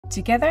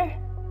Together,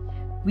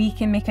 we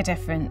can make a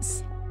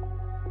difference.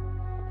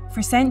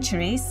 For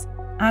centuries,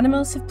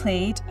 animals have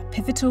played a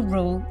pivotal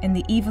role in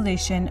the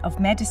evolution of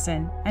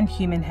medicine and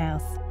human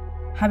health.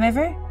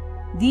 However,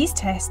 these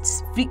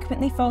tests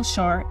frequently fall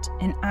short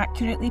in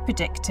accurately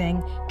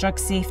predicting drug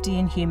safety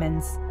in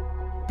humans,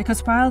 because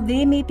while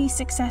they may be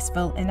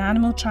successful in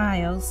animal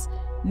trials,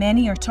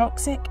 many are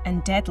toxic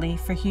and deadly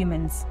for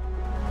humans.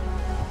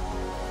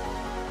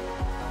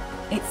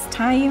 It's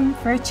time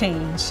for a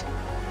change.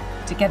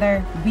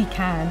 Together, we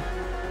can.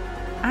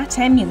 At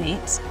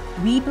Emulate,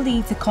 we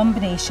believe the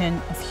combination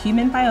of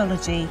human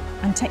biology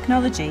and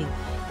technology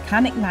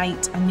can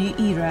ignite a new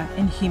era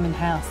in human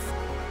health.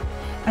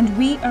 And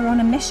we are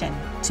on a mission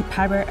to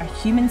power a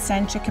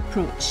human-centric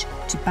approach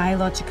to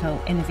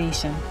biological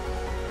innovation.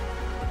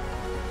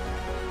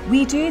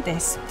 We do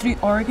this through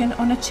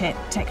organ-on-a-chip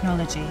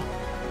technology,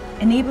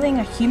 enabling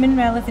a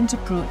human-relevant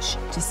approach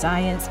to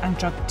science and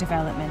drug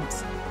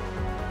development.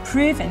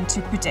 Proven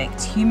to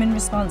predict human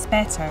response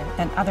better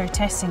than other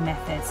testing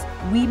methods,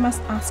 we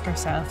must ask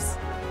ourselves,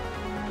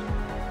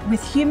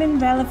 with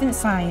human-relevant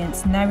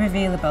science now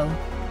available,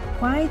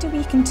 why do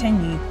we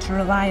continue to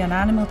rely on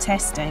animal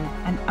testing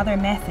and other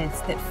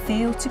methods that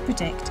fail to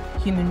predict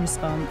human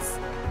response?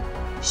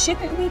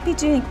 Shouldn't we be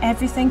doing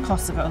everything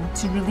possible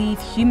to relieve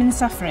human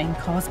suffering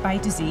caused by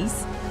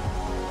disease?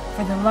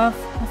 For the love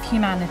of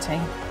humanity,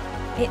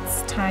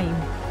 it's time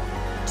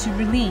to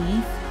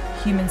relieve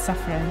human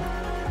suffering,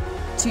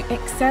 to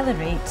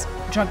accelerate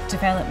drug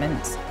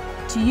development,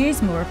 to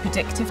use more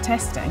predictive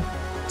testing,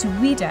 to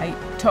weed out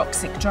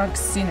toxic drugs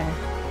sooner,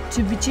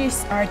 to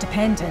reduce our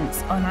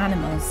dependence on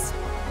animals.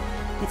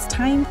 It's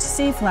time to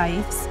save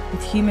lives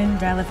with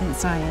human-relevant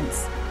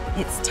science.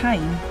 It's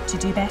time to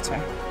do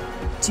better.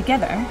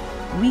 Together,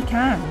 we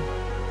can.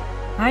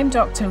 I'm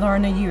Dr.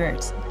 Lorna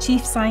Ewart,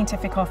 Chief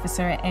Scientific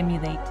Officer at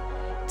Emulate.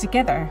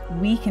 Together,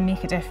 we can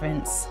make a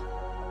difference.